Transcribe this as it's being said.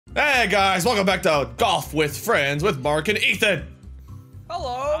Hey guys, welcome back to Golf with Friends with Mark and Ethan.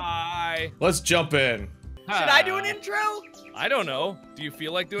 Hello. Hi. Let's jump in. Should I do an intro? I don't know. Do you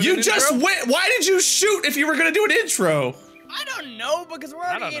feel like doing an You intro? just went. Why did you shoot if you were gonna do an intro? I don't know because we're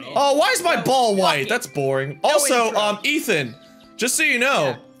already in it. Oh, why is my No, ball fuck white? it. That's boring. No Also, intro. Ethan, just so you know,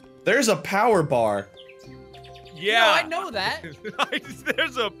 Yeah. there's a power bar. Yeah. No, I know that.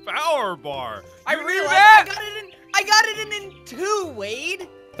 There's a power bar. I You knew realized that? I got it in two, Wade.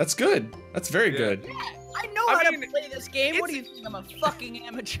 That's good. That's very Yeah. good. I know I how mean, to play this game. What do you think? I'm a fucking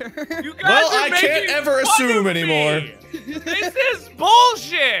amateur. You guys Well, are I can't making ever fun assume of anymore. me. This is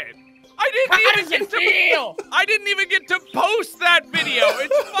bullshit. I didn't even get to post that video.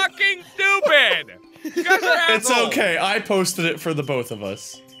 It's fucking stupid. You guys are It's assholes. okay. I posted it for the both of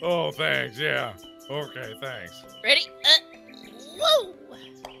us. Oh, thanks. Yeah. Okay, thanks. Ready? Woo!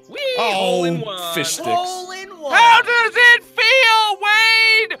 Wee, Oh, hole in one. fish sticks. Hole in one. How does it feel,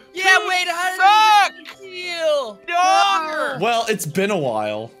 Wade? Yeah, to Wade. How does it feel? Dogger. Well, it's been a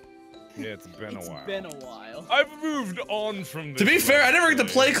while. Yeah, it's been It's a while. been a while. I've moved on from this. To be fair, I never get to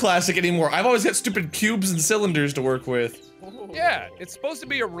Let's play Classic anymore. I've always got stupid cubes and cylinders to work with. Yeah, it's supposed to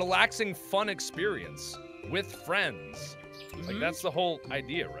be a relaxing, fun experience with friends. Like, that's the whole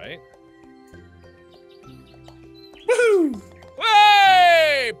idea, right? Woohoo!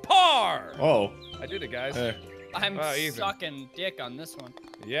 Hey, par! Oh. I did it, guys. I'm Ethan. sucking dick on this one.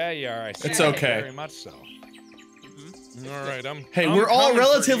 Yeah, you are. I see It's that okay. Very much so. All right, Hey, I'm we're all coming for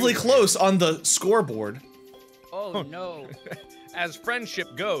relatively you. close on the scoreboard. Oh no. As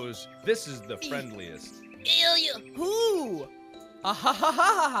friendship goes, this is the friendliest. Who? Ah ha ha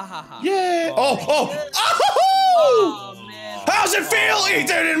ha ha ha ha. Yeah. Oh. Oh. Oh man. How's it feel,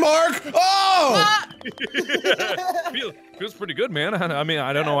 Ethan and Mark? Oh. Ah! Feels pretty good, man. I mean,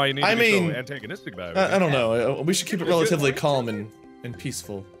 I don't know why you need I to be mean, so antagonistic about it. I don't know. We should keep it relatively calm and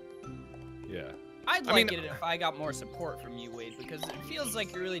peaceful. Yeah. I'd I like mean- it if I got more support from you, Wade, because it feels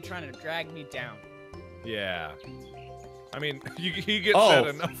like you're really trying to drag me down. Yeah. I mean, he gets Oh,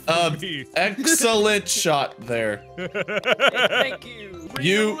 that enough for me. excellent shot there. Thank you.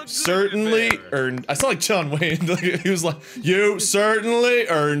 You certainly earned. I sound like John Wayne. He was like, "You certainly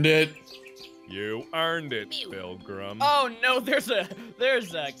earned it." You earned it, Pilgrim. Oh no, there's a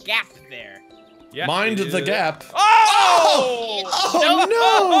gap there. Yeah, Mind it the is. gap. Oh! Oh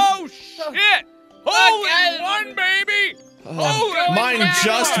no! Oh shit! Hole in Okay. one, baby! Oh, Holy mine down.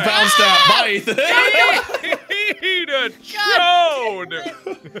 just bounced out. Bye, Ethan. Eat a chode!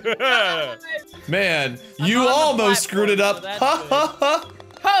 Man, I'm you on the almost screwed it up. platform, Ha so ha ha.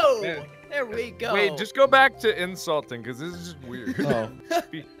 Ho! Man. There we go. Wait, just go back to insulting, because this is just weird. Oh.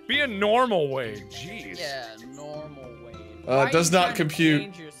 Be a normal way, jeez. Yeah, normal Wade. Does Why are not you trying to compute.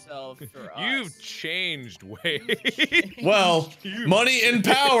 change yourself for You've us? changed, Wade. Well, money and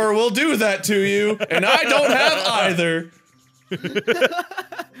power will do that to you, and I don't have either.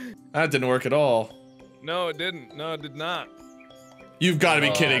 That didn't work at all. No, it didn't. No, it did not. You've got to be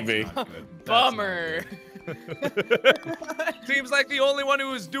kidding me. Bummer. Seems like the only one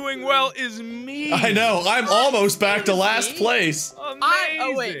who is doing well is me. I know. I'm almost back to last place. Amazing.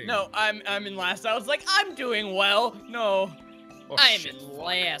 Oh wait, no, I'm in last. I was like, I'm doing well. No, Oh, I am shit. in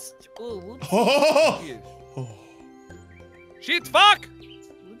last. Ooh, whoops, Oh. Shit, fuck!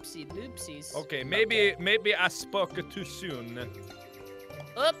 whoopsie doopsies. Okay, maybe I spoke too soon.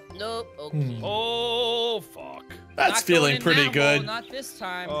 Oh, no, okay. Oh, fuck. That's Not feeling going in pretty that good. hole, not this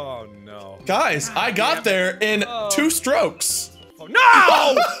time. Oh, no. Guys, I got there in Oh. 2 strokes. Oh,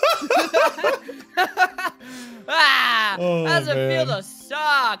 no! Ah, Oh, how's it feel man. to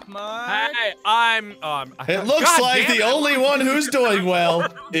suck, Mark? Hey, It looks God like damn the it. only one who's doing well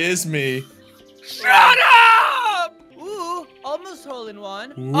is me. Shut up! Ooh, almost hole in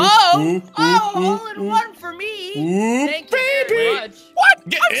one. Ooh, Oh, ooh, oh, ooh, hole in ooh. one for me. Ooh, Thank you baby. very much. What?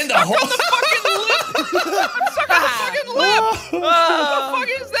 Get I'm in the stuck hole. on the fucking lip! I'm stuck on the fucking lip! What the fuck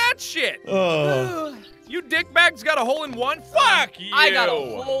is that shit? Oh. Ooh, You dickbags got a hole in one? Fuck you! I got a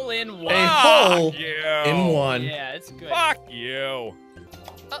hole in one. A Fuck hole you. in one. Yeah, it's good. Fuck you.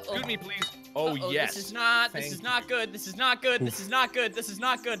 Uh-oh. Scoot me, please. Oh, Uh-oh, yes. This is not Thank good. This is not good. This is not good. This is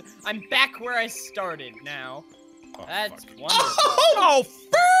not good. I'm back where I started now. Oh, That's fuck. wonderful. Oh,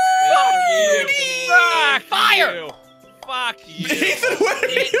 fuck Fire! you. Fuck you. Ethan, where are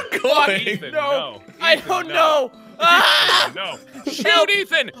you Fuck going? Ethan, No, no. I Ethan, don't no. know. Ah! No. Shoot,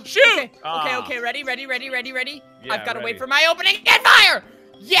 Ethan! Shoot! Okay, okay, ready? Yeah, I've got to ready. wait for my opening and fire!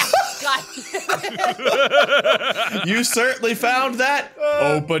 Yeah! God. You certainly found that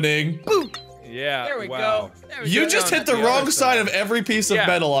opening. Boom! Yeah, There we wow. go. There we You go. just down hit to the the wrong other side side. of every piece of Yeah.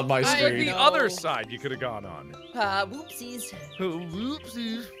 metal on my I Like screen. the know. other side you could have gone on. Whoopsies.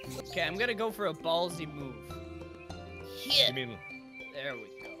 Whoopsies.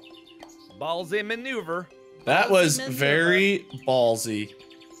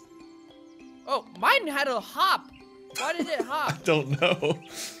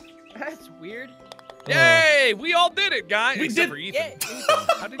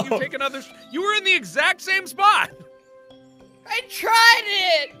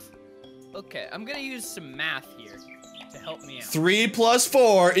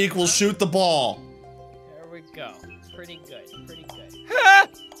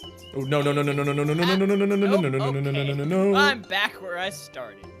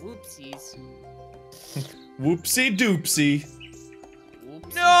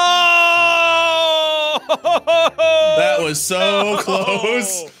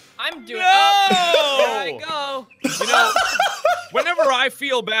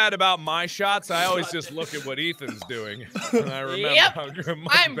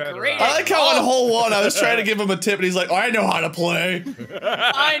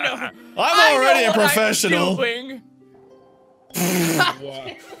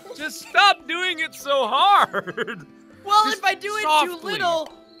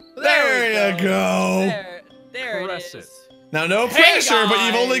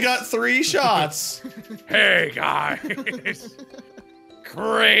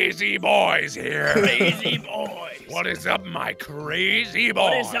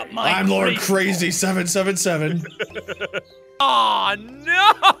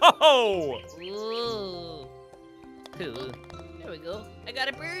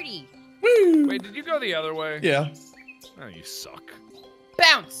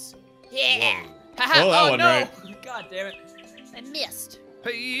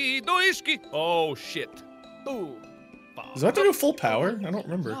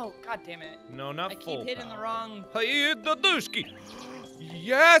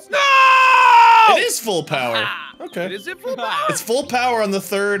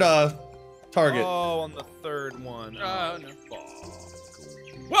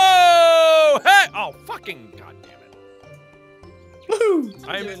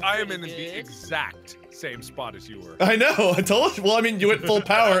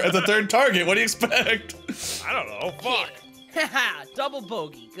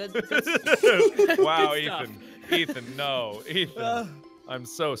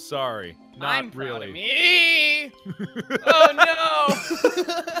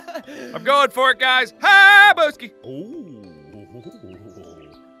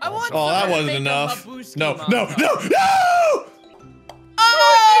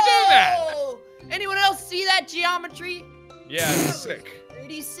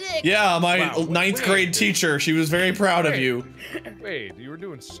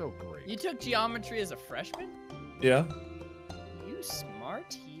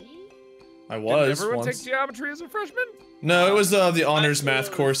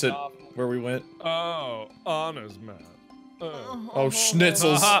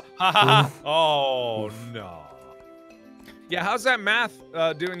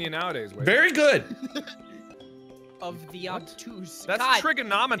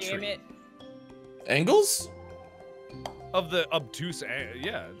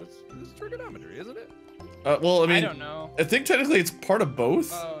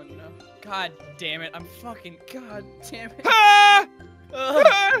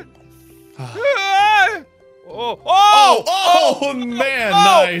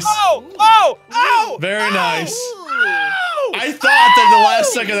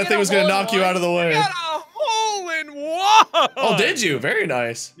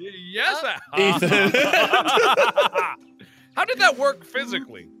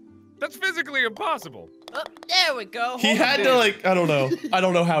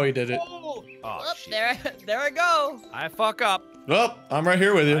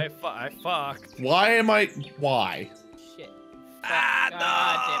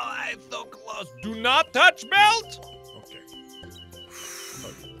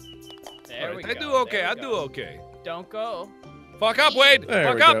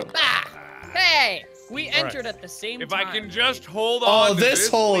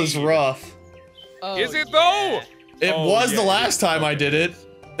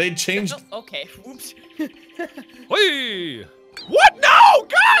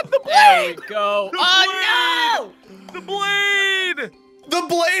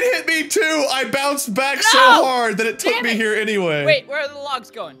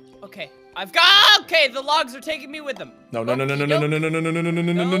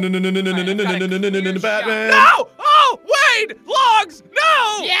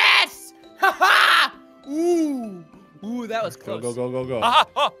 Ooh, that was Go, close. go, go, go, go.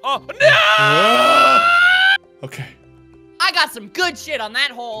 No! Okay. I got some good shit on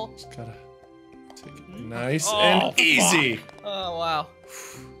that hole. Just gotta take it nice Oh, and easy. Oh, wow.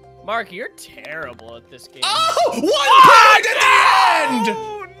 Mark, you're terrible at this game. Oh, 1 point at the end!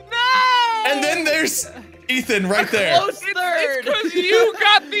 Oh, no! And then there's Ethan right there. Close third. It's because you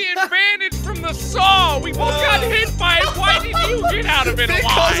got the advantage from the saw. We both got hit by it. Why did you get out of it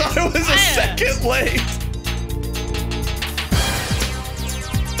alive? Because I was a second late.